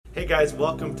Hey guys,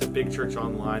 welcome to Big Church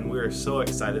Online. We are so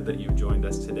excited that you've joined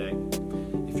us today.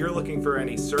 If you're looking for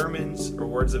any sermons or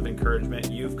words of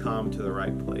encouragement, you've come to the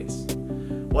right place.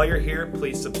 While you're here,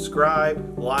 please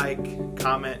subscribe, like,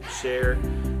 comment, share.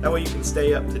 That way you can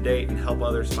stay up to date and help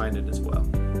others find it as well.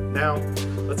 Now,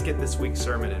 let's get this week's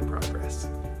sermon in progress.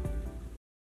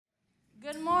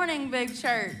 Good morning, Big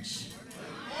Church.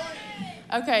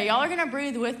 Okay, y'all are going to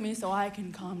breathe with me so I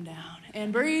can calm down.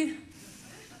 And breathe.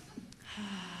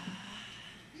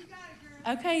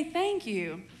 Okay, thank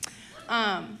you.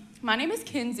 My name is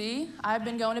Kinsey. I've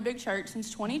been going to Big Church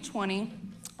since 2020.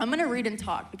 I'm going to read and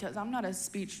talk because I'm not a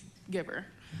speech giver.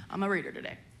 I'm a reader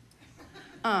today.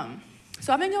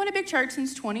 So I've been going to Big Church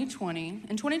since 2020.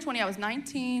 In 2020, I was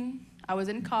 19. I was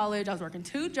in college. I was working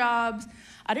 2 jobs.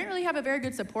 I didn't really have a very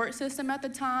good support system at the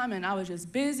time, and I was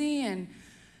just busy and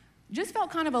just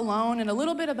felt kind of alone and a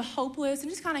little bit of hopeless and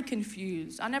just kind of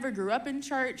confused. I never grew up in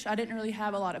church. I didn't really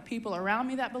have a lot of people around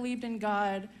me that believed in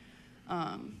God.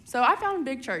 So I found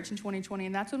Big Church in 2020,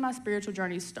 and that's when my spiritual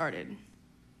journey started.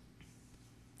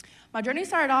 My journey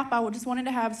started off by just wanting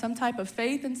to have some type of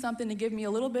faith in something to give me a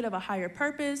little bit of a higher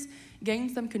purpose, gain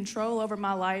some control over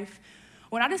my life,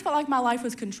 when I just felt like my life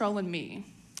was controlling me.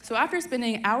 So after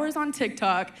spending hours on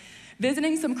TikTok,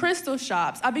 visiting some crystal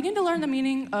shops, I began to learn the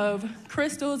meaning of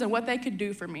crystals and what they could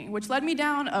do for me, which led me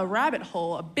down a rabbit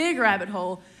hole, a big rabbit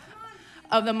hole,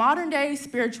 of the modern day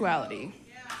spirituality.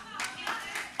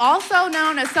 Also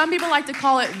known as, some people like to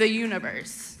call it, the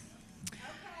universe.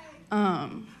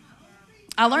 I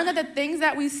learned that the things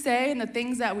that we say and the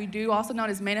things that we do, also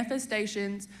known as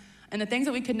manifestations, and the things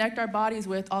that we connect our bodies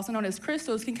with, also known as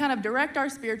crystals, can kind of direct our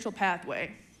spiritual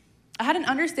pathway. I had an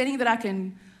understanding that I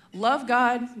can love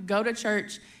God, go to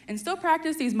church, and still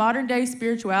practice these modern day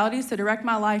spiritualities to direct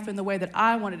my life in the way that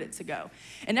I wanted it to go.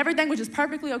 And everything was just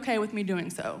perfectly okay with me doing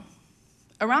so.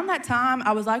 Around that time,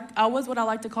 I was what I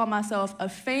like to call myself a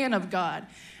fan of God,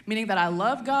 meaning that I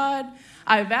love God,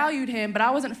 I valued him, but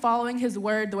I wasn't following his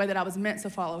word the way that I was meant to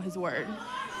follow his word.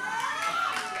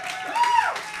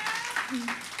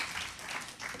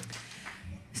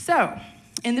 So,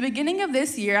 in the beginning of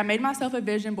this year, I made myself a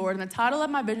vision board, and the title of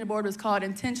my vision board was called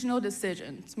Intentional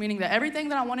Decisions, meaning that everything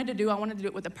that I wanted to do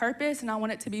it with a purpose, and I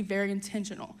want it to be very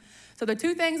intentional. So the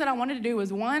 2 things that I wanted to do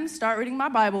was, 1, start reading my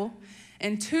Bible,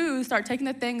 and 2, start taking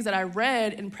the things that I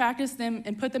read and practice them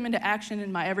and put them into action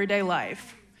in my everyday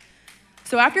life.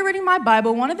 So after reading my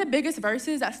Bible, one of the biggest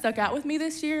verses that stuck out with me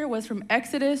this year was from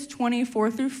Exodus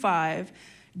 20:4-5.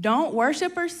 Don't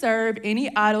worship or serve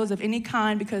any idols of any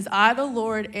kind, because I, the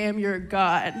Lord, am your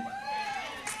God.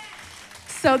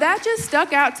 So that just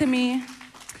stuck out to me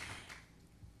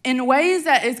in ways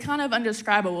that is kind of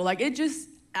indescribable. Like, it just,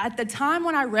 at the time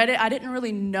when I read it, I didn't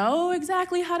really know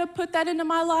exactly how to put that into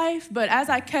my life, but as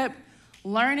I kept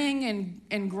learning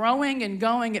and growing and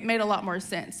going, it made a lot more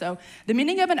sense. So the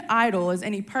meaning of an idol is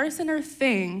any person or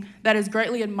thing that is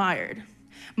greatly admired.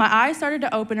 My eyes started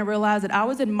to open and realize that I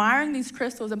was admiring these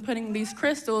crystals and putting these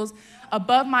crystals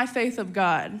above my faith of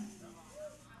God.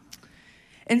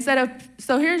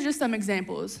 So here's just some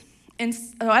examples.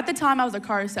 At the time, I was a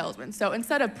car salesman. So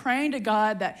instead of praying to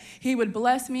God that he would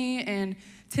bless me and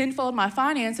tenfold my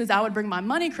finances, I would bring my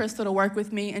money crystal to work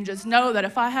with me and just know that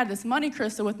if I had this money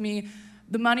crystal with me,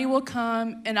 the money will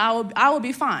come and I will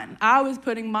be fine. I was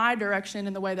putting my direction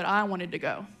in the way that I wanted to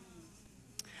go.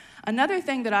 Another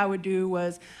thing that I would do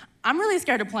was, I'm really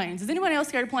scared of planes. Is anyone else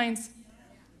scared of planes?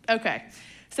 Okay.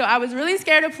 So I was really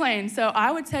scared of planes. So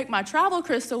I would take my travel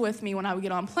crystal with me when I would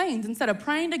get on planes. Instead of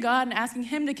praying to God and asking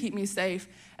him to keep me safe,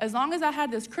 as long as I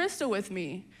had this crystal with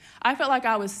me, I felt like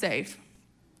I was safe.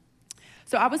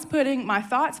 So I was putting my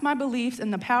thoughts, my beliefs,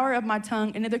 and the power of my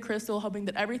tongue into the crystal, hoping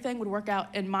that everything would work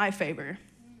out in my favor.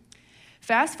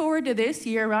 Fast forward to this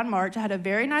year, around March, I had a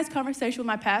very nice conversation with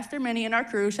my pastor, Minnie, and our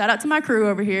crew. Shout out to my crew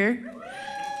over here.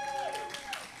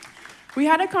 We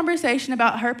had a conversation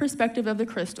about her perspective of the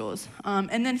crystals.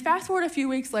 And then fast forward a few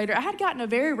weeks later, I had gotten a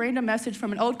very random message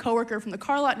from an old coworker from the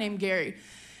car lot named Gary.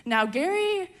 Now,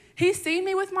 Gary, he's seen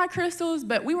me with my crystals,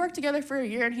 but we worked together for a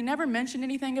year, and he never mentioned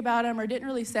anything about them or didn't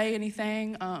really say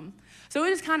anything. So it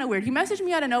was kind of weird. He messaged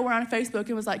me out of nowhere on Facebook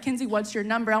and was like, Kinsey, what's your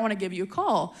number? I want to give you a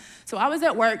call. So I was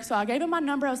at work, so I gave him my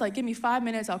number. I was like, give me 5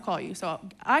 minutes, I'll call you. So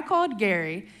I called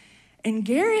Gary, and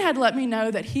Gary had let me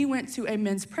know that he went to a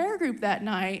men's prayer group that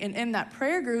night, and in that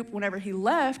prayer group, whenever he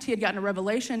left, he had gotten a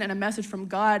revelation and a message from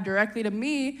God directly to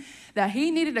me that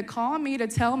he needed to call me to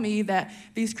tell me that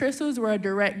these crystals were a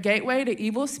direct gateway to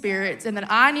evil spirits and that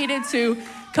I needed to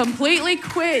completely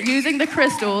quit using the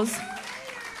crystals.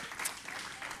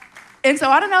 And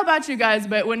so I don't know about you guys,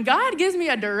 but when God gives me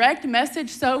a direct message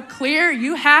so clear,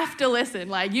 you have to listen.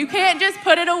 Like, you can't just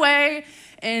put it away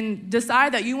and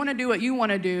decide that you want to do what you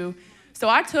want to do. So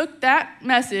I took that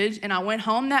message and I went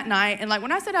home that night. And like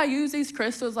when I said I use these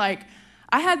crystals, like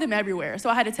I had them everywhere.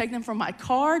 So I had to take them from my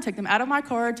car, take them out of my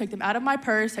car, take them out of my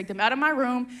purse, take them out of my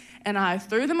room, and I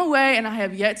threw them away, and I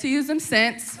have yet to use them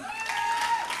since.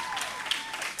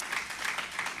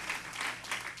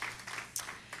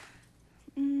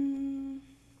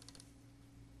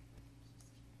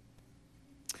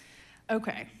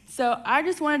 Okay, so I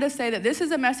just wanted to say that this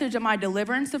is a message of my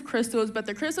deliverance of crystals, but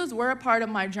the crystals were a part of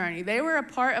my journey. They were a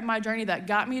part of my journey that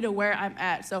got me to where I'm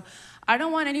at. So I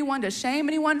don't want anyone to shame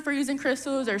anyone for using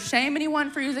crystals or shame anyone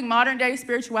for using modern day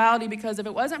spirituality, because if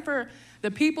it wasn't for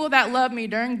the people that loved me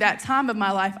during that time of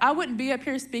my life, I wouldn't be up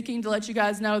here speaking to let you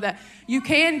guys know that you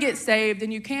can get saved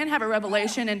and you can have a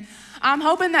revelation. And I'm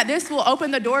hoping that this will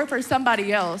open the door for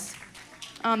somebody else.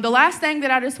 The last thing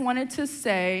that I just wanted to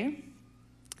say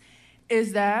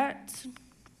is that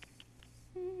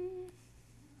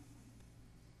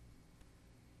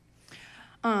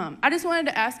I just wanted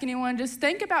to ask anyone, just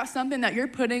think about something that you're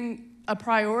putting a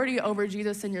priority over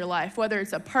Jesus in your life, whether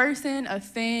it's a person, a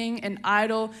thing, an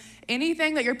idol,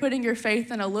 anything that you're putting your faith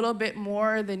in a little bit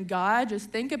more than God.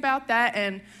 Just think about that.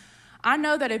 And I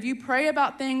know that if you pray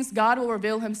about things, God will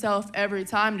reveal himself every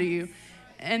time to you.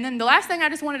 And then the last thing I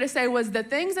just wanted to say was the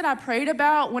things that I prayed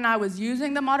about when I was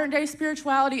using the modern day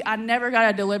spirituality, I never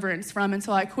got a deliverance from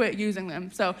until I quit using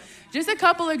them. So just a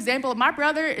couple examples. My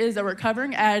brother is a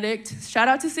recovering addict. Shout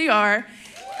out to CR.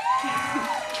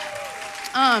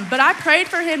 But I prayed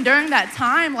for him during that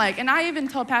time, like, and I even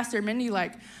told Pastor Mindy,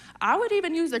 like, I would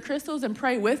even use the crystals and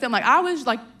pray with him. Like, I was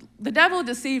like, the devil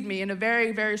deceived me in a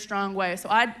very, very strong way. So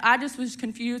I just was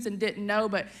confused and didn't know.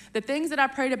 But the things that I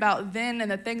prayed about then and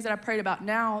the things that I prayed about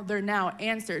now, they're now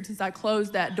answered since I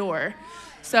closed that door.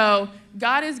 So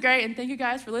God is great, and thank you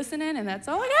guys for listening, and that's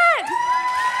all I got.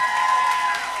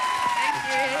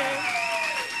 Thank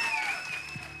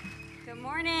you. Good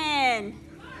morning.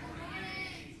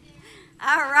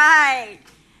 All right.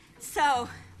 So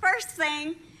first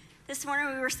thing, this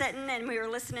morning we were sitting and we were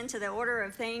listening to the Order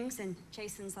of Things, and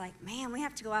Jason's like, man, we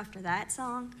have to go after that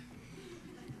song.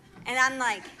 And I'm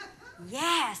like,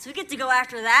 yes, we get to go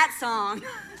after that song.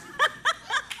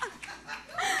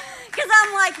 Because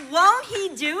I'm like, won't he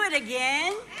do it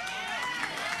again?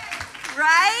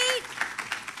 Right?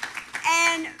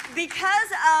 And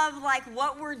because of like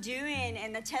what we're doing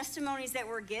and the testimonies that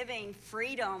we're giving,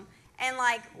 freedom, and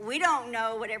like, we don't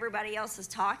know what everybody else is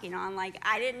talking on. Like,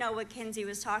 I didn't know what Kenzie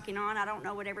was talking on. I don't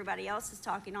know what everybody else is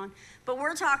talking on. But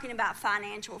we're talking about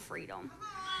financial freedom.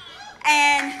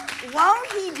 And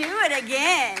won't he do it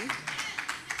again?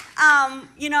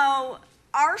 You know,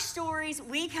 our stories,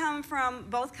 we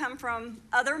both come from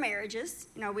other marriages.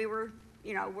 You know, we're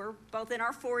both in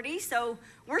our 40s, so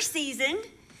we're seasoned.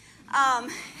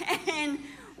 And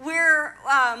we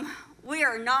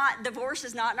are not, divorce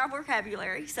is not in our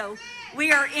vocabulary, so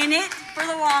we are in it for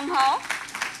the long haul.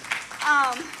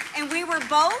 And we were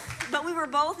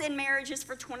both in marriages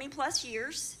for 20 plus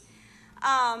years.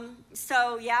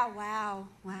 So yeah, wow.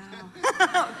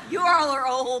 You all are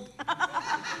old.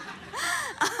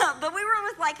 But we were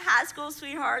with like high school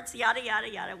sweethearts, yada, yada,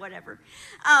 yada, whatever.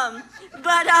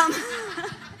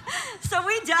 So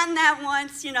we done that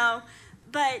once, you know,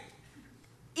 but,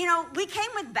 you know, we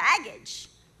came with baggage.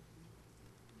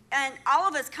 And all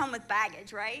of us come with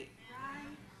baggage, right?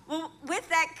 Well, with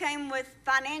that came with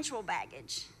financial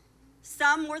baggage.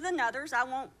 Some more than others. I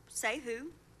won't say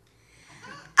who.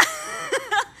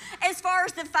 As far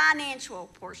as the financial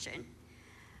portion.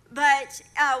 But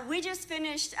we just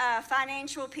finished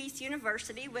Financial Peace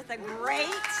University with a great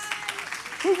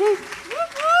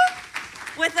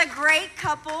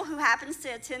couple who happens to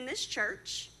attend this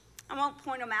church. I won't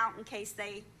point them out in case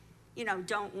they, you know,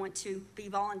 don't want to be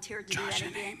volunteered to Josh do that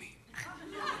and again. Amy.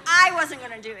 I wasn't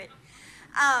going to do it.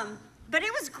 But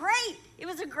it was great. It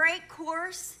was a great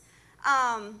course.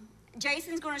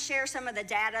 Jason's going to share some of the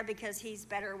data because he's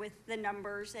better with the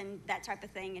numbers and that type of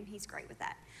thing, and he's great with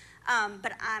that.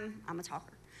 But I'm a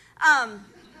talker.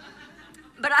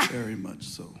 Very much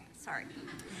so. Sorry.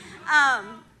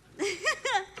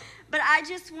 But I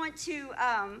just want to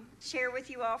share with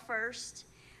you all first.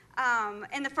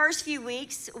 In the first few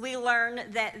weeks, we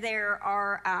learned that there's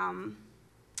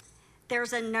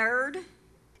a nerd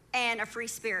and a free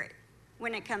spirit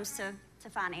when it comes to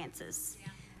finances.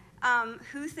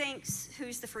 Who thinks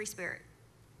who's the free spirit?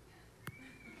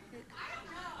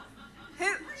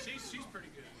 Who? She's pretty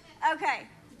good. Okay.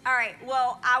 All right.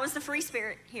 Well, I was the free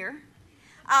spirit here,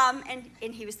 and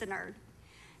he was the nerd.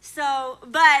 So,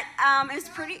 but it was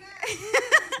pretty,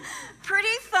 pretty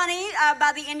funny.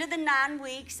 By the end of the 9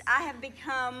 weeks, I have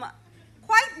become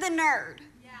quite the nerd.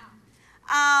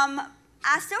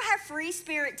 I still have free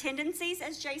spirit tendencies,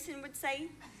 as Jason would say.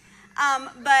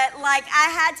 But like I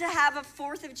had to have a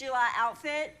 4th of July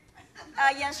outfit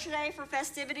yesterday for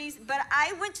festivities, but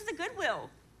I went to the Goodwill.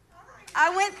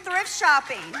 I went thrift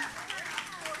shopping,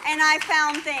 and I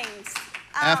found things.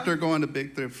 After going to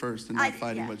Big Thrift first and not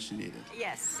finding what she needed.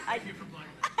 Yes.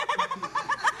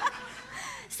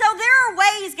 So there are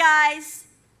ways, guys,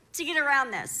 to get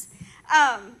around this.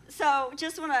 So I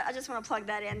just want to plug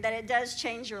that in, that it does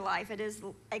change your life. It is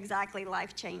exactly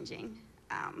life-changing.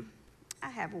 I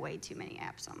have way too many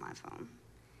apps on my phone.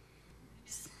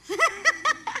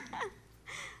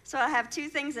 So I have 2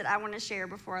 things that I want to share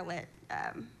before I let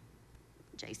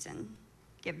Jason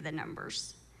give the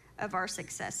numbers of our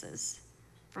successes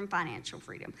from financial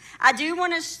freedom. I do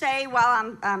want to say,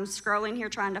 while I'm scrolling here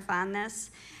trying to find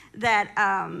this, that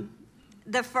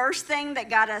the first thing that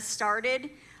got us started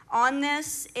on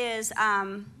this is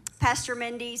Pastor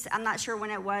Mindy's, I'm not sure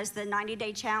when it was, the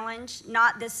 90-day challenge.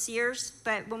 Not this year's,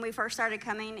 but when we first started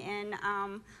coming in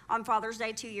on Father's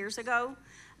Day 2 years ago,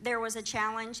 there was a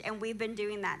challenge, and we've been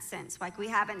doing that since. Like, we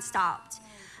haven't stopped.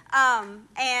 That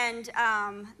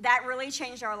really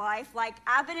changed our life. Like,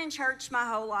 I've been in church my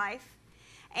whole life,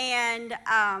 and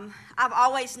I've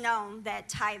always known that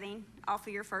tithing off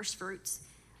of your first fruits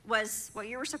was what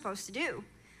you were supposed to do.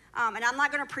 And I'm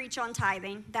not going to preach on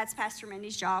tithing. That's Pastor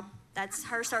Mindy's job. That's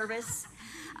her service.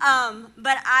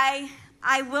 But I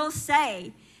will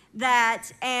say that,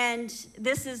 and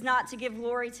this is not to give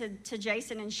glory to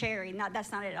Jason and Sherry.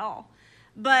 That's not it at all.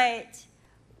 But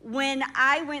when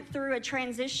I went through a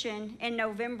transition in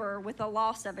November with the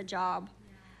loss of a job,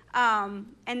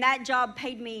 and that job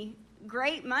paid me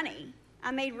great money. I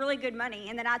made really good money.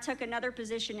 And then I took another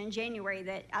position in January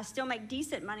that I still make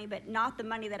decent money, but not the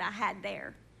money that I had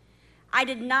there. I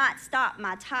did not stop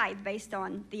my tithe based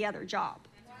on the other job.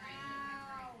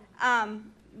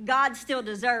 God still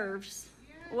deserves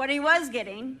what he was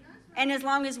getting. And as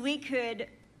long as we could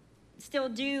still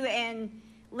do and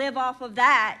live off of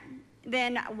that,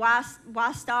 then why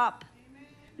stop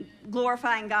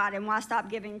glorifying God, and why stop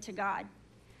giving to God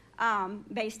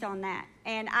based on that?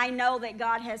 And I know that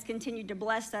God has continued to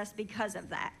bless us because of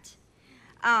that.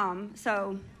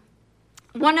 So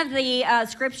one of the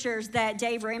scriptures that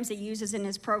Dave Ramsey uses in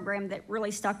his program that really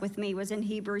stuck with me was in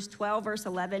Hebrews 12, verse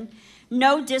 11.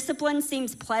 No discipline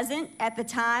seems pleasant at the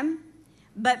time,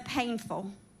 but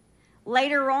painful.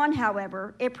 Later on,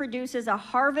 however, it produces a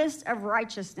harvest of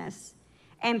righteousness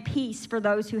and peace for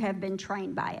those who have been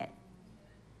trained by it.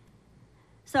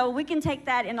 So we can take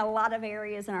that in a lot of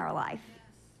areas in our life.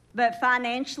 But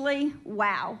financially,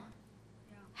 wow,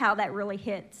 how that really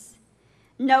hits.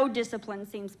 No discipline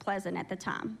seems pleasant at the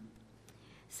time.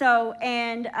 So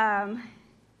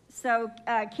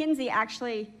Kinsey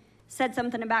actually said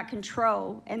something about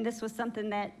control, and this was something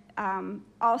that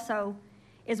also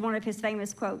is one of his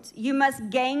famous quotes. You must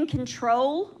gain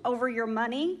control over your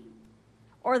money,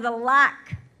 or the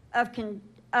lack of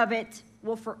it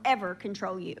will forever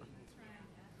control you.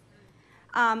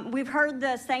 We've heard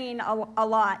the saying a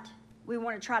lot. We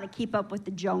want to try to keep up with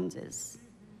the Joneses.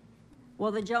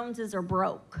 Well, the Joneses are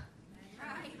broke,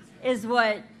 is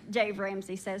what Dave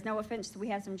Ramsey says. No offense, we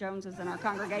have some Joneses in our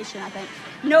congregation, I think.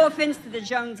 No offense to the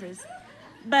Joneses.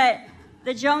 But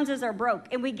the Joneses are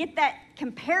broke. And we get that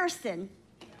comparison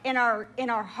in our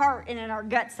heart and in our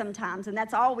gut sometimes, and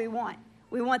that's all we want.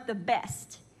 We want the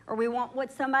best, or we want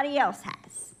what somebody else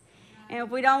has. And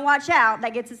if we don't watch out,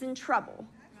 that gets us in trouble,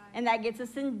 and that gets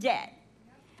us in debt.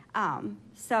 And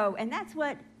that's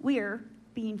what we're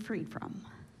being freed from.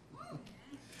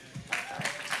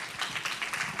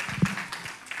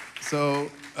 So,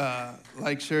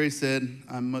 like Sherry said,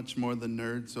 I'm much more the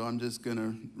nerd, so I'm just going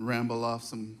to ramble off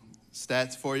some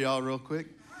stats for y'all real quick.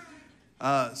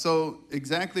 So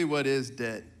exactly what is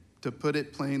debt? To put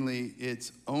it plainly,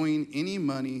 it's owing any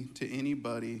money to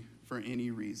anybody for any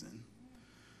reason.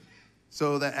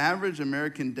 So the average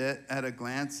American debt at a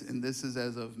glance, and this is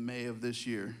as of May of this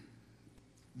year,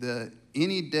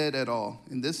 any debt at all,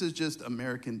 and this is just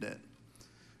American debt,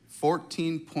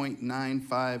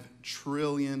 $14.95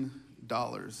 trillion.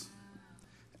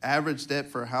 Average debt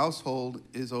for a household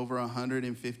is over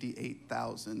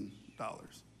 $158,000.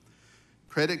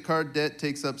 Credit card debt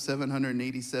takes up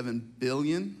 $787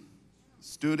 billion.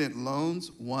 Student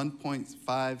loans,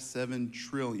 $1.57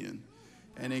 trillion.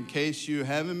 And in case you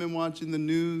haven't been watching the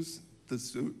news, the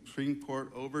Supreme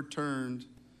Court overturned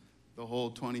the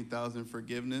whole $20,000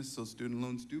 forgiveness, so student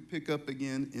loans do pick up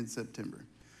again in September.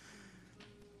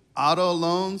 Auto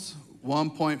loans,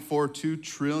 1.42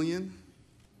 trillion.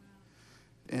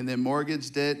 And then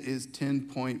mortgage debt is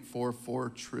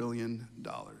 $10.44 trillion.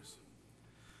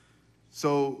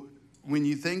 So when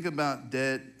you think about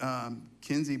debt,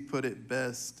 Kinsey put it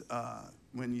best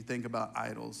when you think about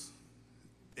idols.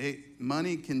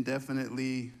 Money can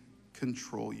definitely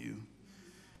control you.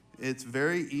 It's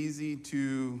very easy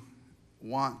to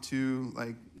want to,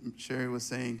 like Sherry was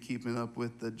saying, keeping up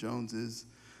with the Joneses,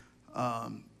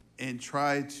 and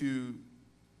try to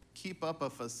keep up a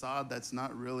facade that's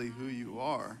not really who you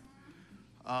are.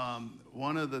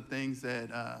 One of the things that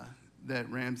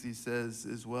Ramsey says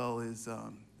as well is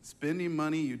spending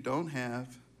money you don't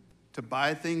have to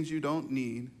buy things you don't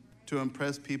need to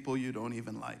impress people you don't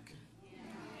even like.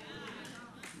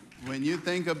 When you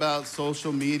think about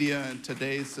social media in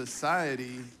today's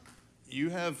society, you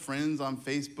have friends on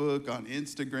Facebook, on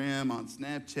Instagram, on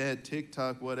Snapchat,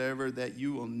 TikTok, whatever, that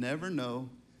you will never know,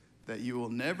 that you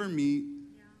will never meet,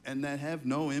 and that have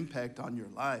no impact on your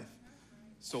life.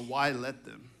 So why let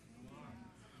them?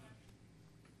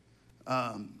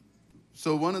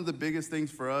 So one of the biggest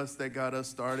things for us that got us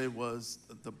started was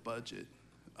the budget.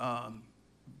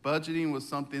 Budgeting was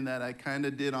something that I kind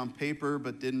of did on paper,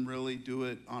 but didn't really do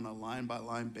it on a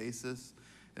line-by-line basis.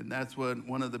 And that's what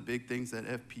one of the big things that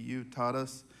FPU taught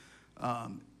us.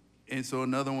 And so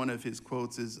another one of his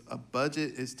quotes is, a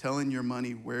budget is telling your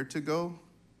money where to go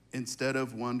instead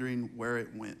of wondering where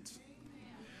it went.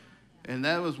 And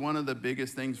that was one of the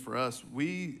biggest things for us.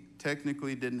 We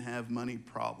technically didn't have money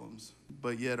problems,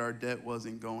 but yet our debt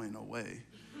wasn't going away.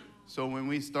 So when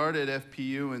we started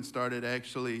FPU and started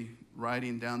actually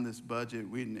writing down this budget,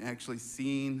 we'd actually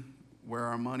seen where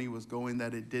our money was going,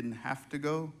 that it didn't have to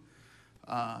go.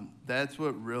 That's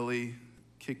what really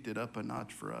kicked it up a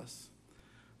notch for us.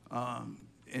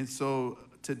 And so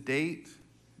to date,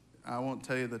 I won't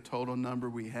tell you the total number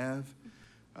we have.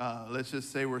 Let's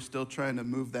just say we're still trying to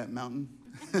move that mountain.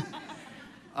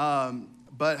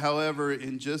 But however,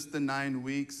 in just the 9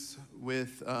 weeks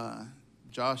with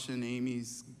Josh and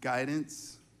Amy's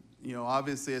guidance, you know,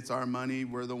 obviously it's our money,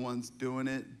 we're the ones doing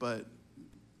it, but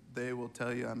they will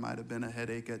tell you I might have been a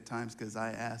headache at times because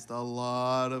I asked a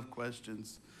lot of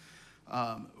questions.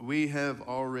 We have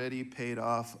already paid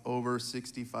off over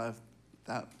 $6,500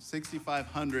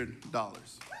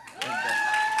 in debt.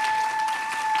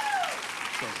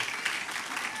 So,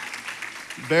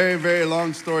 very, very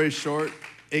long story short,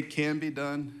 it can be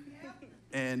done,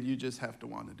 and you just have to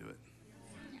want to do it.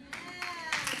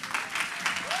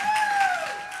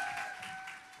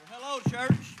 Well, hello,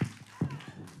 church.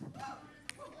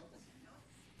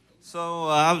 So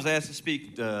I was asked to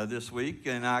speak this week,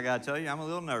 and I got to tell you, I'm a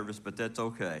little nervous, but that's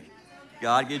okay.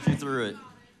 God gets you through it.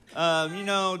 You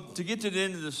know, to get to the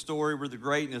end of the story where the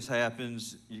greatness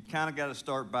happens, you kind of got to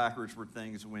start backwards where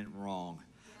things went wrong.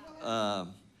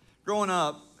 Growing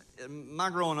up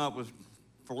was,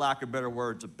 for lack of better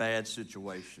words, a bad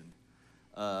situation.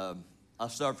 I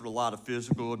suffered a lot of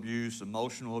physical abuse,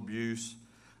 emotional abuse,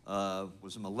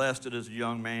 was molested as a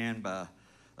young man by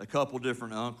a couple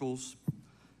different uncles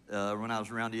when I was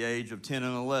around the age of 10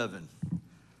 and 11.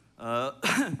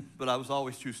 But I was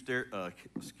always too scared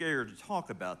to talk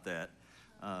about that.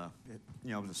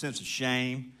 You know, with a sense of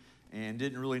shame, and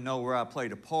didn't really know where I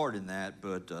played a part in that.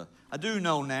 But I do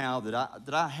know now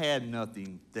that I had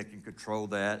nothing that can control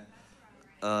that.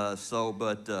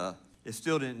 But it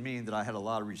still didn't mean that I had a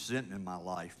lot of resentment in my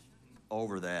life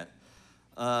over that.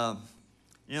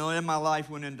 You know, in my life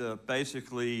went into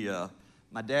basically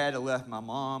my dad had left my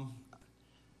mom.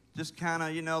 Just kind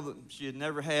of, you know, she had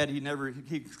never had, he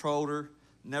controlled her,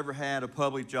 never had a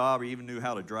public job or even knew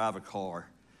how to drive a car.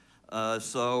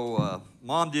 So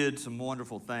Mom did some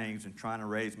wonderful things in trying to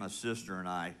raise my sister and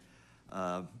I.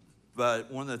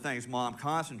 But one of the things Mom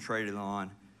concentrated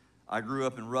on, I grew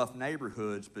up in rough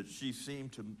neighborhoods, but she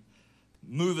seemed to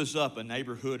move us up a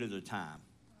neighborhood at a time.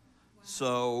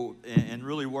 So, and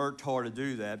really worked hard to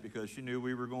do that because she knew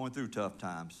we were going through tough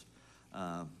times.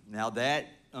 Now that,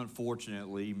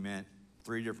 unfortunately, meant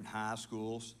 3 different high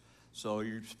schools. So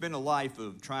you spend a life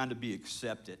of trying to be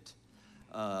accepted.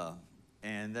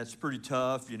 And that's pretty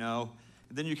tough, you know.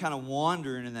 And then you're kind of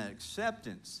wandering in that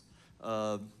acceptance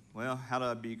of, well, how do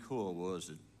I be cool? Well, is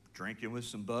it drinking with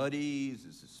some buddies?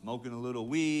 Is it smoking a little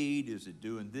weed? Is it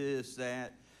doing this,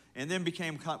 that? And then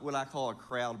became what I call a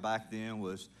crowd back then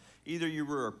was either you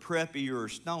were a preppy or a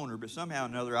stoner, but somehow or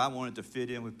another I wanted to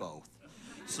fit in with both.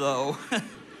 So,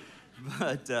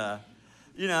 but,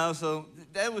 you know, so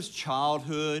that was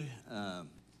childhood.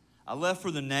 I left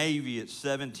for the Navy at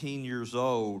 17 years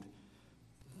old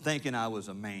thinking I was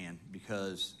a man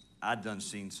because I'd done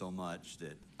seen so much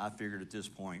that I figured at this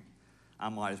point I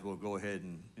might as well go ahead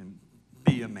and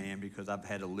be a man because I've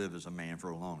had to live as a man for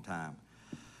a long time.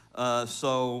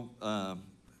 So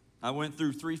I went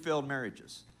through 3 failed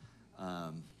marriages.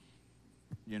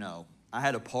 You know, I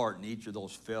had a part in each of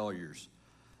those failures.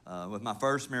 With my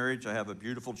first marriage, I have a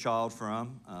beautiful child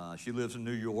from. She lives in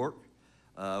New York.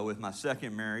 With my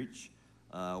second marriage,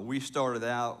 we started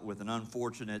out with an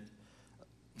unfortunate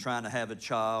trying to have a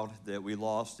child that we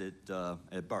lost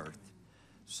at birth.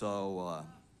 So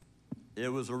it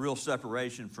was a real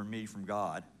separation for me from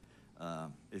God.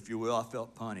 If you will, I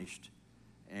felt punished.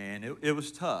 And it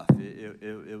was tough.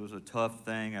 It was a tough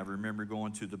thing. I remember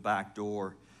going to the back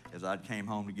door as I came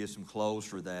home to get some clothes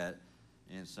for that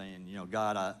and saying, you know,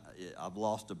 God, I've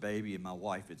lost a baby and my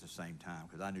wife at the same time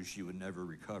because I knew she would never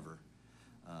recover.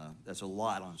 That's a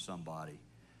lot on somebody.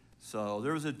 So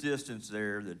there was a distance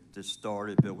there that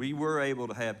started, but we were able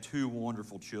to have 2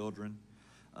 wonderful children.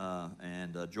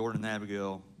 And Jordan and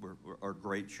Abigail are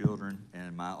great children,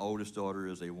 and my oldest daughter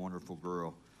is a wonderful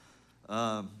girl.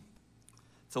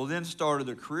 So then started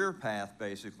a career path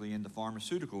basically in the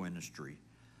pharmaceutical industry.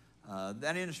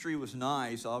 That industry was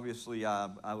nice. Obviously,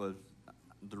 the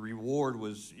reward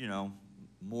was, you know,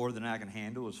 more than I can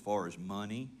handle as far as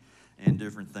money and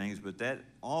different things, but that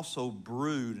also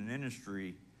brewed an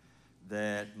industry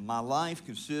that my life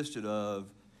consisted of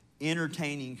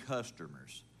entertaining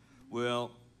customers.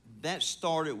 Well, that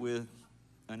started with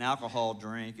an alcohol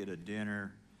drink at a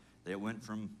dinner that went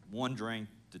from 1 drink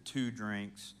to 2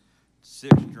 drinks,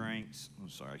 6 drinks. I'm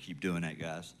sorry, I keep doing that,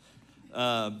 guys.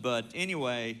 But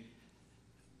anyway,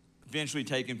 eventually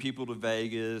taking people to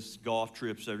Vegas, golf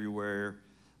trips everywhere,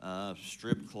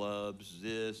 strip clubs,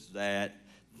 this, that,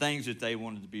 things that they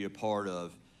wanted to be a part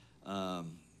of.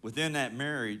 Within that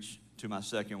marriage to my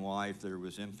second wife, there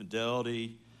was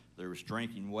infidelity, there was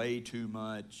drinking way too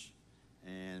much,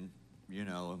 and, you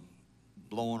know,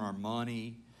 blowing our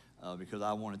money because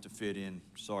I wanted to fit in.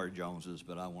 Sorry, Joneses,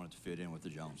 but I wanted to fit in with the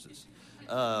Joneses.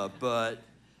 But,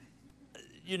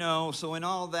 you know, so in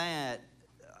all that,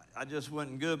 I just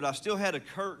wasn't good, but I still had a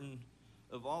curtain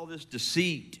of all this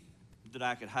deceit that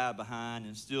I could hide behind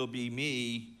and still be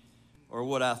me, or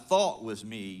what I thought was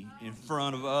me, in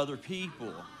front of other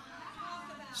people.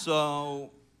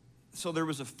 So there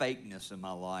was a fakeness in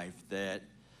my life that,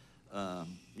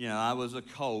 you know, I was a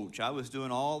coach. I was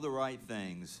doing all the right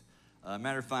things.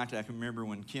 Matter of fact, I can remember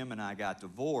when Kim and I got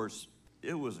divorced,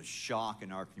 it was a shock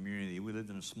in our community. We lived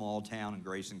in a small town in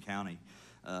Grayson County,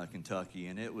 Kentucky,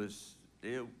 and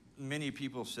many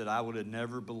people said, I would have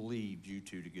never believed you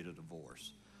two to get a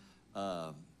divorce.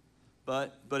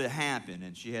 But it happened,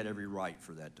 and she had every right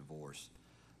for that divorce.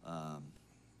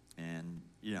 And,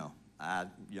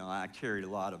 I carried a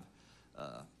lot of,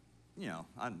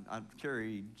 I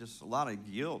carried just a lot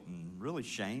of guilt and really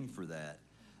shame for that.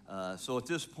 So at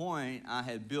this point, I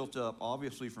had built up,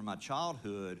 obviously from my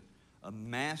childhood, a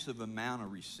massive amount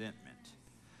of resentment.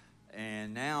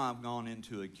 And now I've gone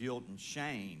into a guilt and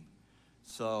shame.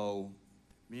 So,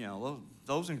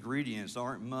 those ingredients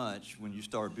aren't much when you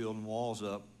start building walls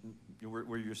up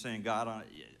where you're saying, God,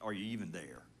 are you even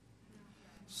there?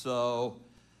 So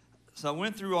I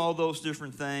went through all those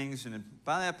different things, and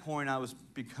by that point, I was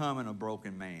becoming a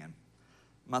broken man.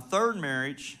 My third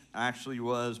marriage actually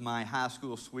was my high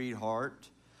school sweetheart.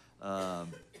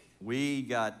 We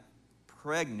got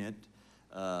pregnant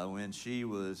when she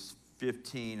was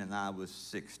 15 and I was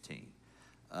 16,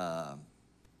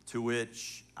 to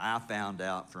which I found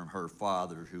out from her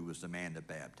father, who was the man that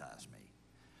baptized me.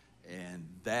 And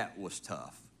that was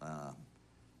tough.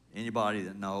 Anybody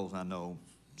that knows, I know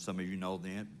some of you know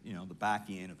the back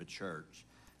end of a church,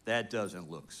 that doesn't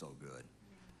look so good.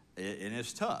 And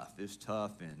it's tough. It's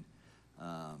tough, and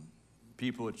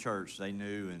people at church, they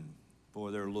knew, and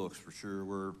boy, their looks for sure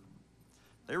were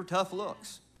tough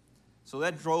looks. So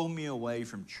that drove me away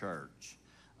from church.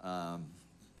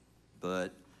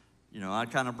 But, I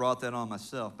kind of brought that on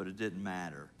myself, but it didn't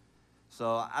matter.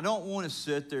 So I don't want to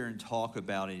sit there and talk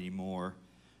about anymore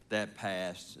that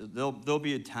past. There'll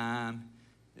be a time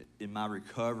in my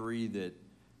recovery that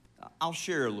I'll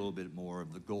share a little bit more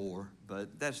of the gore,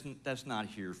 but that's not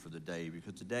here for the day,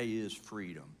 because today is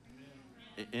freedom.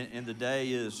 And the day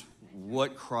is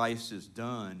what Christ has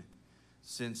done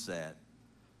since that.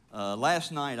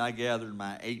 Last night I gathered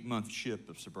my 8-month chip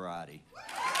of sobriety.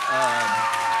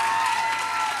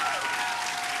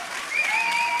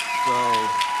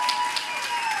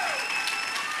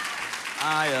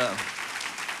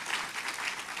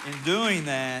 In doing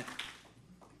that,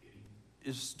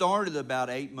 it started about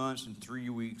 8 months and 3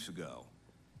 weeks ago,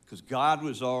 because God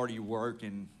was already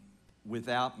working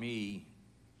without me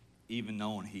even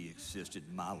knowing He existed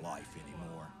in my life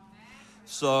anymore.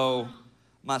 So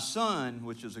my son,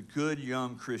 which is a good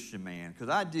young Christian man, because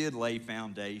I did lay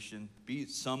foundation, be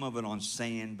some of it on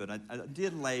sand, but I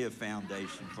did lay a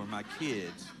foundation for my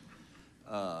kids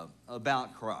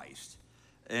about Christ.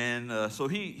 And so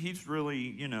he's really,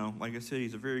 you know, like I said,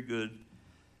 he's a very good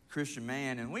Christian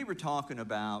man. And we were talking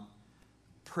about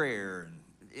prayer.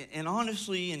 And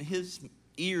honestly, in his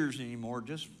ears anymore,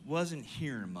 just wasn't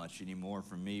hearing much anymore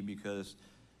from me, because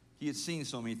he had seen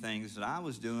so many things that I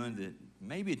was doing that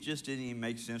maybe it just didn't even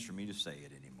make sense for me to say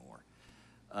it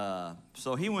anymore.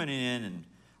 So he went in, and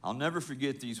I'll never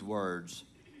forget these words,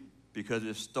 because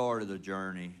it started the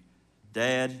journey.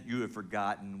 Dad, you have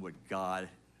forgotten what God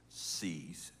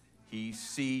sees. He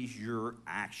sees your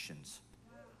actions,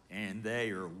 and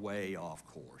they are way off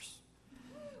course.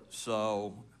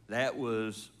 So that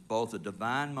was both a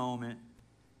divine moment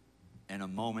and a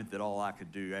moment that all I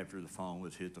could do after the phone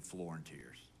was hit the floor in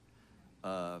tears.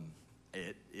 I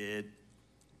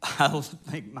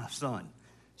thank my son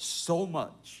so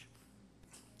much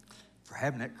for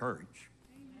having that courage.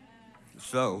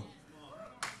 So,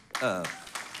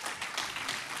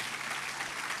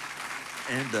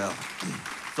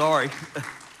 sorry,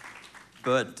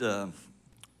 but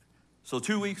so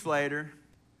 2 weeks later,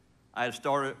 I had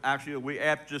started, actually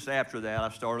just after that, I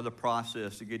started the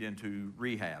process to get into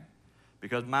rehab,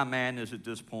 because my madness at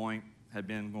this point had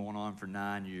been going on for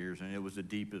 9 years, and it was the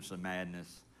deepest of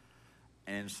madness.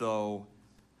 And so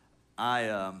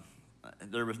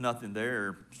there was nothing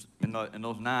there. In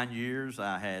those 9 years,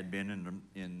 I had been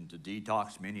in the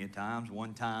detox many a times.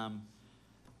 One time,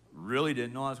 really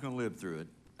didn't know I was going to live through it.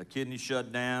 The kidney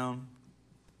shut down,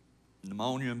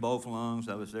 pneumonia in both lungs.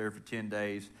 I was there for 10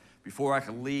 days. Before I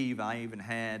could leave, I even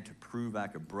had to prove I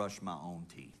could brush my own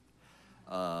teeth.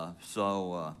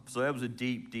 So that was a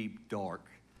deep, deep, dark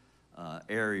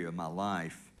area of my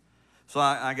life. So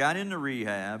I got into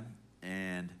rehab,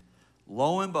 and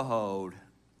lo and behold,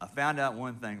 I found out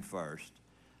one thing first.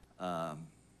 I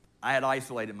had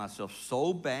isolated myself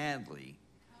so badly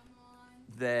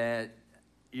that,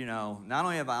 you know, not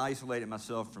only have I isolated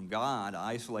myself from God,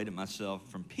 I isolated myself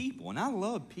from people, and I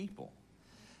love people.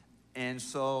 And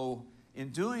so in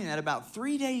doing that, about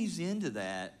 3 days into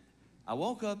that, I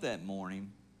woke up that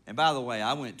morning, and by the way,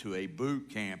 I went to a boot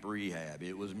camp rehab.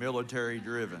 It was military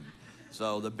driven.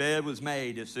 So the bed was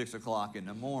made at 6 o'clock in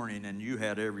the morning, and you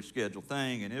had every scheduled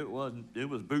thing, and it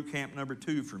was boot camp number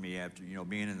 2 for me after, you know,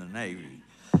 being in the Navy.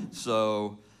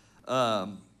 So, but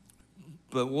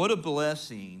what a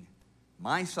blessing.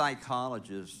 My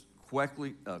psychologist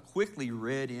quickly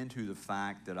read into the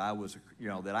fact that I was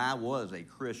a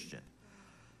Christian.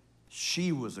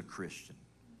 She was a Christian.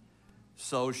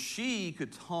 So she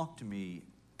could talk to me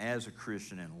as a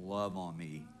Christian and love on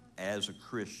me as a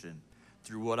Christian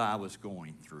through what I was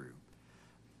going through.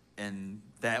 And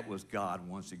that was God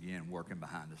once again working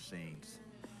behind the scenes.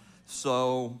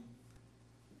 So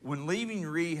when leaving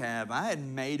rehab, I had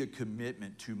made a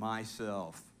commitment to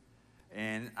myself.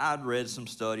 And I'd read some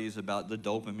studies about the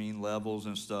dopamine levels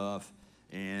and stuff,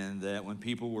 and that when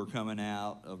people were coming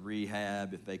out of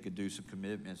rehab, if they could do some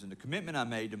commitments. And the commitment I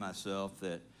made to myself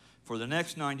that for the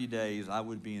next 90 days, I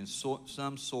would be in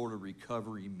some sort of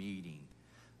recovery meeting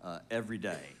every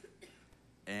day.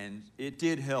 And it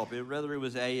did help. Whether it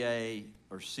was AA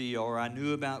or CR, I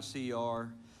knew about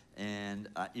CR, and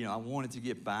I wanted to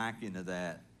get back into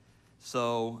that.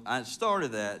 So I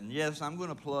started that, and yes, I'm going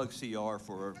to plug CR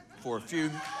for a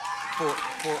few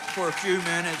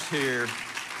minutes here,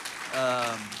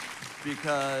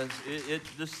 because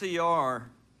the CR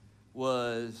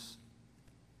was,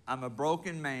 I'm a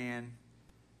broken man.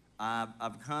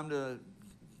 I've come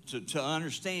to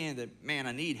understand that, man,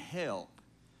 I need help,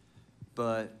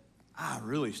 but I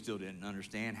really still didn't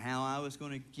understand how I was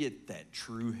going to get that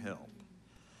true help.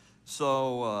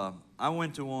 So I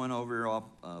went to one over off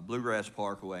Bluegrass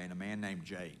Parkway, and a man named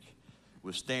Jake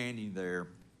was standing there.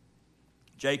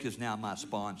 Jake is now my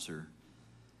sponsor.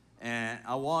 And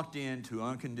I walked into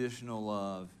Unconditional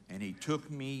Love, and he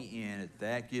took me in at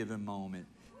that given moment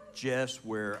just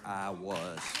where I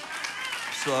was.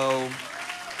 So,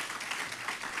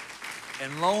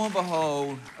 and lo and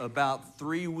behold, about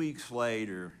 3 weeks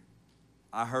later,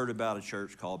 I heard about a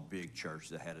church called Big Church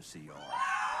that had a CR.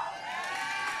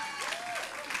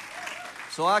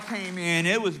 So I came in.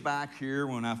 It was back here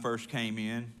when I first came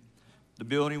in. The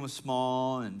building was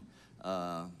small, and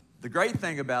the great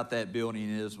thing about that building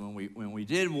is when we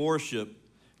did worship,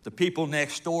 the people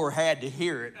next door had to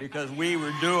hear it because we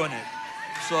were doing it.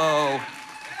 So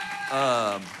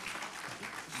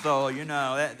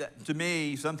that, to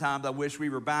me, sometimes I wish we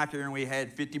were back here and we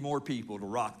had 50 more people to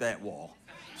rock that wall.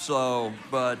 So,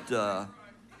 but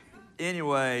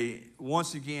anyway,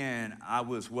 once again, I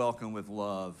was welcomed with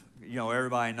love. You know,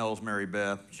 everybody knows Mary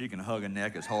Beth. She can hug a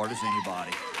neck as hard as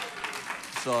anybody.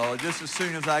 So just as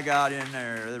soon as I got in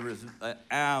there was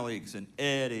Alex and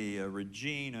Eddie,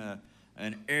 Regina,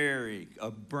 and Eric,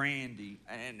 Brandy.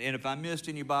 And if I missed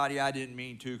anybody, I didn't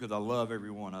mean to, because I love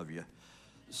every one of you.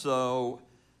 So,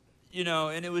 you know,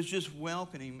 and it was just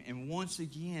welcoming. And once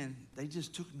again, they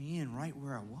just took me in right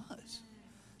where I was.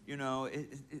 You know,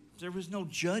 there was no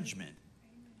judgment.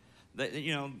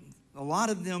 You know, a lot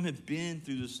of them have been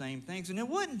through the same things. And it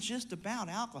wasn't just about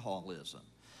alcoholism.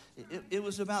 It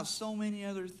was about so many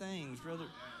other things.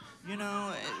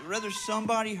 Rather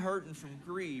somebody hurting from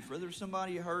grief, rather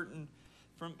somebody hurting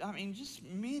from, just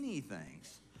many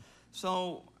things.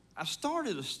 So I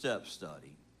started a step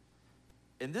study.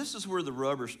 And this is where the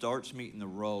rubber starts meeting the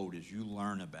road as you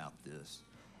learn about this.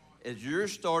 As you're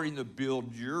starting to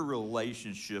build your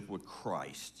relationship with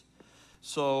Christ.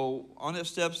 So on this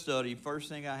step study, first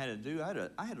thing I had to do,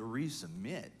 I had to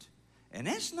resubmit. And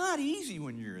that's not easy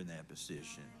when you're in that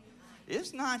position.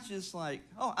 It's not just like,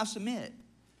 oh, I submit.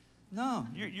 No,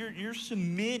 you're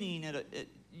submitting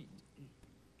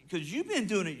because you've been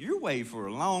doing it your way for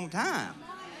a long time.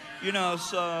 You know,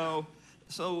 so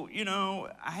you know,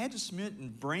 I had to submit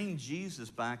and bring Jesus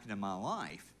back into my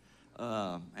life.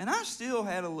 And I still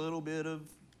had a little bit of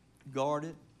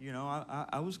guarded. You know,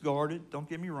 I was guarded, don't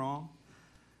get me wrong.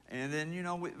 And then, you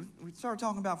know, we started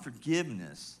talking about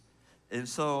forgiveness. And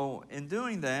so in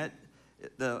doing that,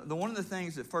 the one of the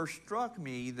things that first struck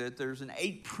me that there's an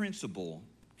 8 principle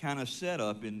kind of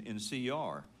setup in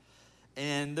CR.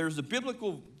 And there's the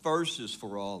biblical verses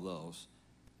for all those.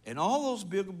 And all those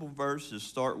biblical verses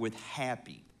start with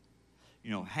happy. You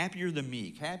know, happy are the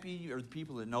meek. Happy are the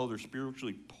people that know they're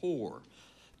spiritually poor.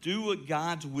 Do what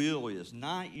God's will is,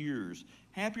 not yours.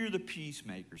 Happy are the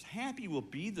peacemakers. Happy will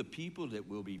be the people that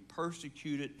will be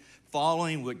persecuted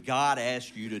following what God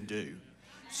asks you to do.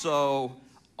 So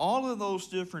all of those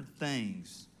different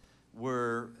things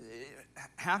were,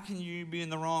 how can you be in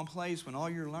the wrong place when all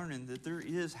you're learning that there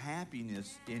is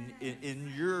happiness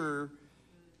in your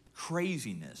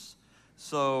craziness?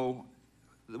 So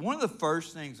one of the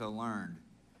first things I learned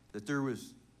that there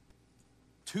was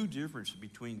 2 differences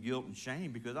between guilt and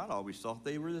shame, because I'd always thought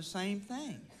they were the same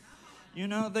thing. You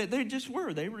know, they just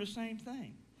were. They were the same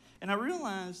thing. And I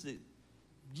realized that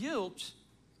guilt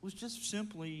was just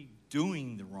simply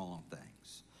doing the wrong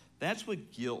things. That's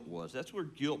what guilt was. That's where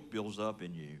guilt builds up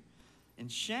in you. And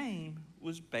shame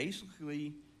was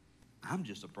basically, I'm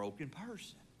just a broken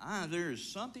person. There is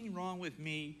something wrong with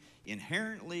me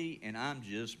inherently, and I'm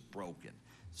just broken.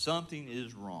 Something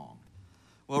is wrong.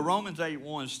 Well, Romans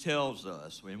 8:1 tells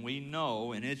us, and we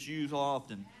know, and it's used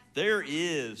often, there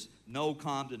is no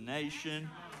condemnation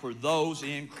for those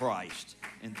in Christ.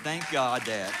 And thank God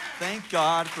that. Thank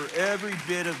God for every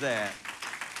bit of that.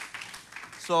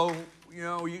 So, you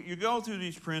know, you go through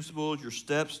these principles, your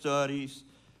step studies.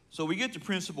 So we get to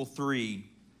principle 3,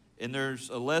 and there's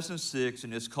a lesson 6,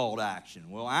 and it's called action.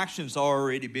 Well, action's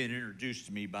already been introduced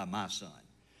to me by my son,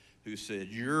 who said,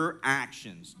 your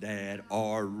actions, Dad,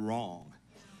 are wrong.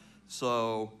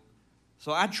 So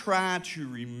I try to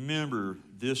remember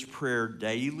this prayer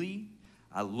daily.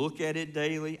 I look at it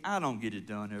daily. I don't get it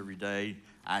done every day.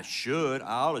 I should.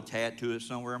 I ought to tattoo it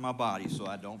somewhere in my body so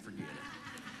I don't forget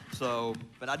it.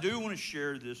 But I do want to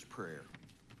share this prayer.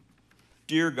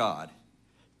 Dear God,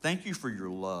 thank you for your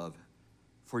love,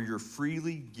 for your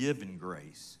freely given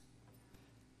grace.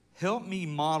 Help me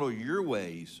model your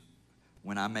ways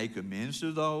when I make amends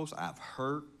to those I've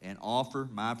hurt and offer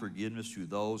my forgiveness to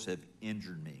those who have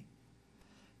injured me.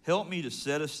 Help me to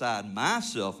set aside my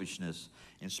selfishness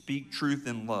and speak truth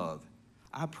in love.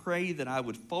 I pray that I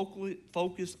would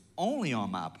focus only on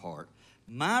my part,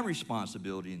 my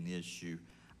responsibility in the issue.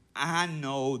 I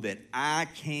know that I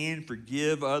can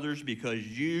forgive others because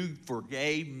you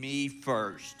forgave me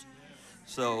first.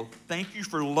 So thank you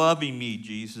for loving me,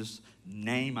 Jesus.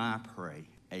 Name I pray.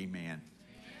 Amen.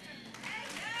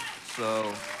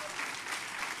 So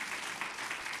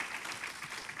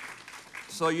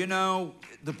you know,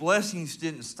 the blessings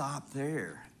didn't stop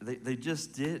there. They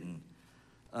just didn't.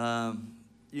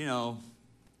 You know,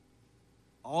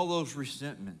 all those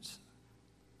resentments,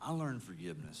 I learned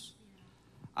forgiveness.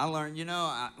 I learned, you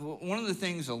know, one of the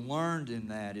things I learned in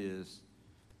that is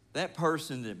that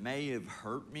person that may have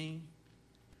hurt me,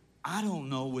 I don't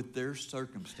know what their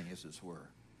circumstances were.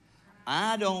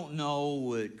 I don't know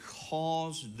what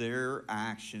caused their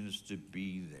actions to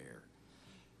be there.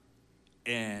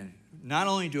 And not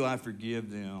only do I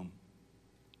forgive them,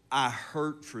 I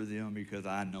hurt for them because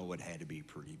I know it had to be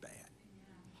pretty bad.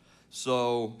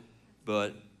 So,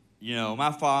 but you know,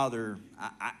 my father,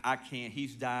 I can't,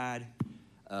 he's died.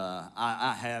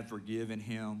 I have forgiven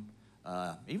him.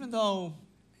 Even though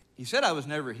he said I was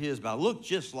never his, but I looked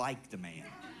just like the man.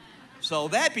 So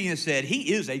that being said,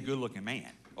 he is a good-looking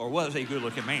man, or was a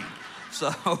good-looking man.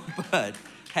 So, but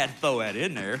had to throw that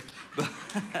in there.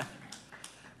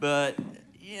 But,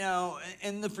 you know,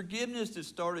 and the forgiveness that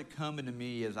started coming to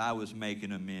me as I was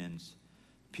making amends,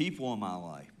 people in my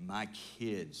life, my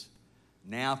kids,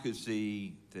 now could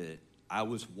see that I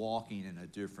was walking in a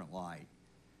different light.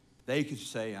 They could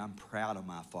say, I'm proud of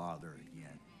my father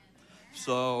again.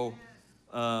 So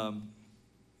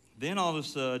then all of a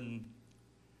sudden,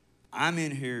 I'm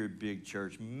in here at Big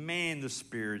Church. Man, the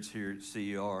spirits here at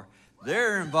CR,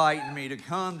 they're inviting me to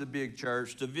come to Big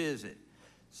Church to visit.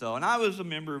 So, and I was a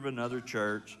member of another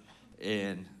church,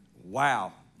 and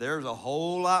wow, there's a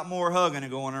whole lot more hugging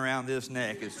going around this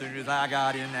neck as soon as I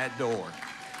got in that door.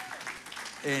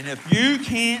 And if you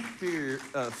can't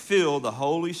feel the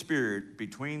Holy Spirit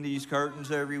between these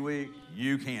curtains every week,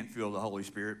 you can't feel the Holy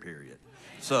Spirit, period.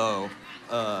 So,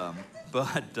 and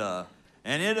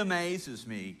it amazes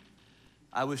me.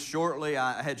 I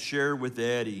had shared with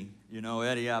Eddie, you know,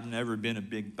 Eddie, I've never been a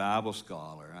big Bible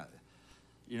scholar.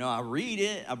 I've read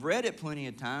it plenty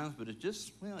of times, but it's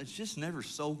just never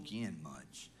soaked in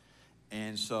much.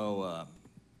 And so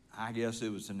I guess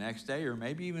it was the next day or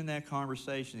maybe even that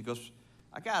conversation. He goes,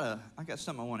 I got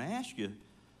something I want to ask you.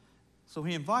 So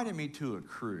he invited me to a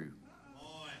crew.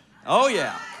 Oh,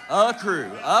 yeah, a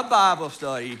crew, a Bible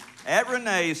study at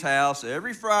Renee's house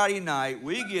every Friday night.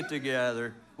 We get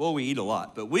together. Well, we eat a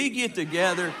lot, but we get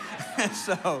together.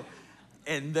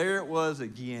 And there it was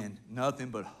again, nothing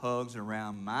but hugs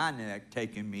around my neck,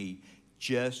 taking me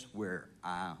just where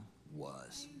I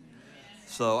was.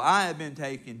 So I have been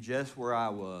taken just where I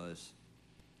was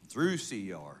through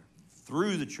CR,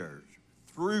 through the church,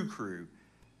 through crew,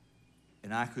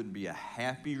 and I couldn't be a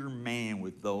happier man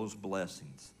with those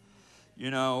blessings. You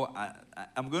know,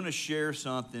 I'm going to share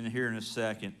something here in a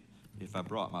second, if I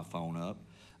brought my phone up.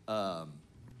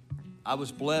 I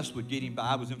was blessed with getting by.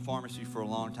 I was in pharmacy for a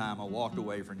long time. I walked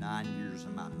away for 9 years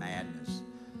in my madness.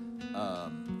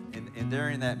 And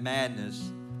during that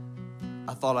madness,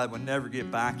 I thought I would never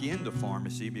get back into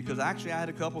pharmacy because actually I had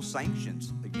a couple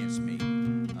sanctions against me.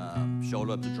 Showed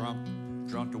up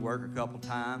drunk to work a couple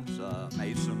times,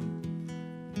 made some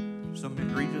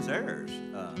egregious errors,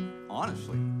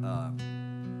 honestly.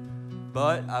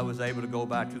 But I was able to go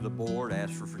back to the board,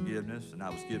 ask for forgiveness, and I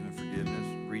was given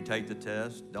forgiveness, retake the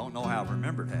test. Don't know how I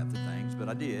remembered half the things, but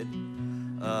I did.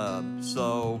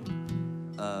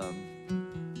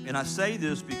 And I say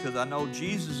this because I know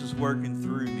Jesus is working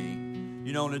through me.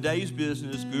 You know, in today's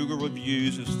business, Google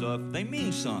reviews and stuff, they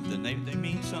mean something. They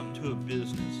mean something to a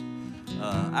business.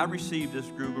 I received this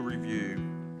Google review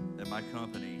at my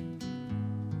company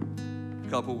a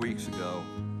couple weeks ago,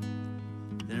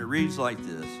 and it reads like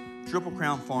this. Triple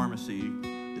Crown Pharmacy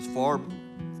is far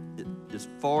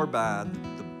by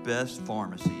the best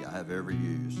pharmacy I have ever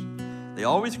used. They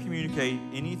always communicate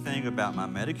anything about my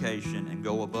medication and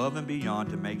go above and beyond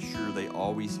to make sure they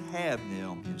always have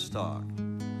them in stock.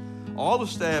 All the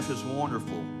staff is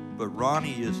wonderful, but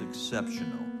Ronnie is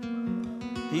exceptional.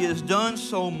 He has done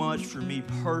so much for me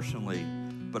personally,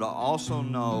 but I also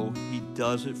know he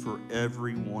does it for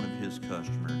every one of his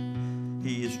customers.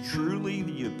 He is truly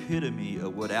the epitome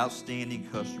of what outstanding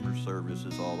customer service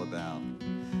is all about.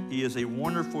 He is a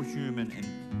wonderful human and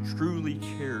truly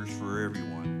cares for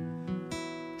everyone.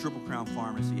 Triple Crown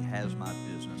Pharmacy has my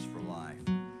business for life.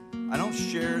 I don't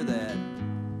share that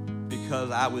because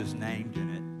I was named in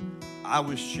it. I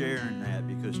was sharing that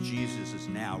because Jesus is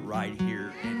now right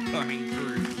here and coming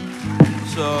through.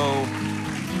 So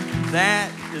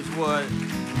that is what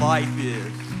life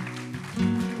is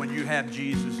when you have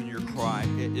Jesus in your Christ.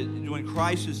 When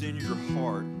Christ is in your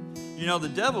heart. You know, the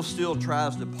devil still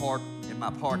tries to park in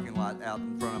my parking lot out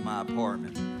in front of my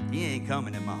apartment. He ain't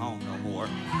coming in my home no more.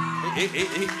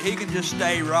 He can just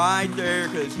stay right there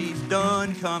because he's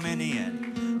done coming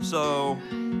in. So,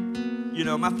 you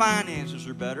know, my finances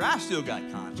are better. I still got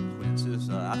consequences.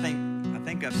 I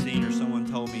think I've seen, or someone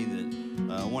told me that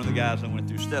one of the guys I went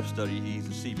through step study, he's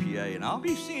a CPA, and I'll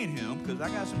be seeing him because I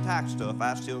got some tax stuff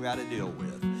I still got to deal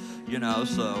with. You know,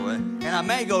 so, and I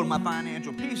may go to my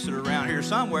financial peace around here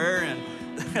somewhere,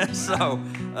 and so,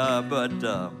 but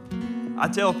I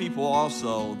tell people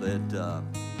also that,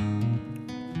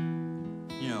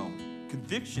 you know,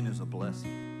 conviction is a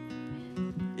blessing.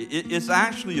 It's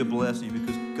actually a blessing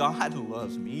because God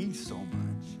loves me so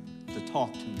much to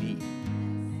talk to me.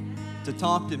 To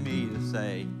talk to me to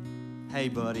say, hey,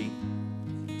 buddy,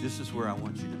 this is where I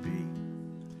want you to be.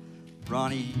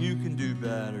 Ronnie, you can do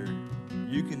better.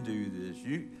 You can do this.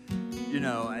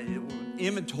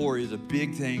 Inventory is a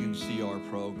big thing in the CR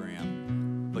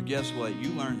program. But guess what? You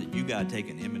learn that you got to take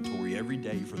an inventory every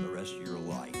day for the rest of your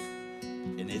life.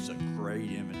 And it's a great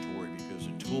inventory because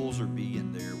the tools are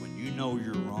being there. When you know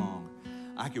you're wrong,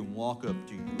 I can walk up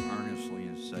to you earnestly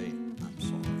and say, I'm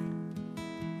sorry.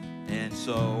 And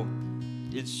so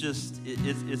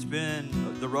it's been,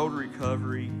 the road to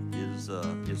recovery is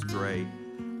great.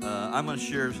 I'm going to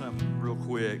share something real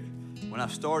quick. When I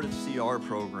started the CR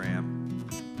program,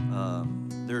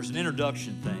 there's an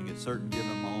introduction thing at certain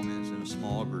given moments in a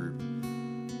small group.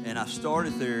 And I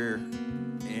started there,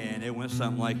 and it went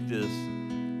something like this.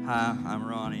 Hi, I'm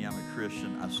Ronnie. I'm a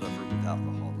Christian. I suffer with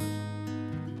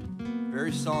alcoholism.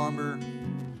 Very somber,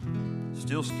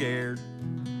 still scared,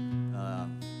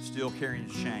 still carrying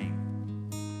shame.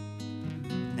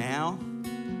 Now,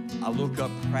 I look up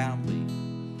proudly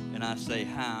and I say,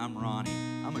 hi, I'm Ronnie.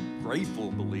 I'm a grateful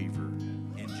believer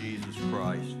in Jesus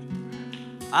Christ.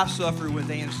 I suffer with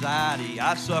anxiety.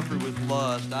 I suffer with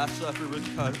lust. I suffer with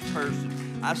cursing.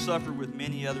 I suffer with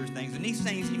many other things. And these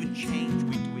things even change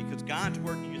week to week because God's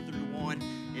working you through one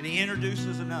and He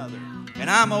introduces another. And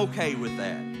I'm okay with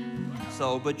that.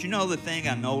 So, but the thing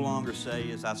I no longer say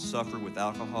is I suffer with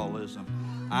alcoholism.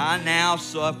 I now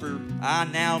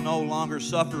no longer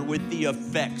suffer with the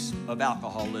effects of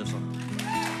alcoholism.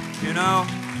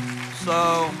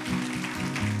 So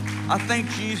I thank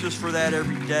Jesus for that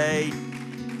every day.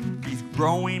 He's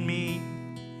growing me.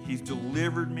 He's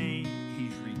delivered me.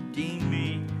 He's redeemed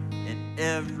me. And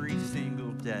every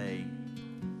single day,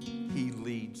 He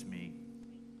leads me.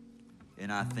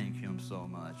 And I thank Him so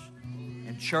much.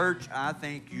 And church, I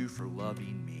thank you for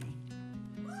loving me.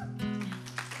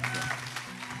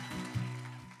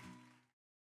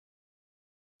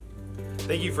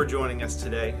 Thank you for joining us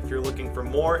today. If you're looking for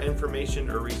more information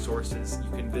or resources, you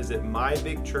can visit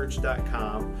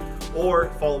mybigchurch.com or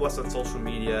follow us on social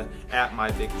media at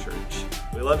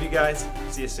mybigchurch. We love you guys.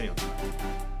 See you soon.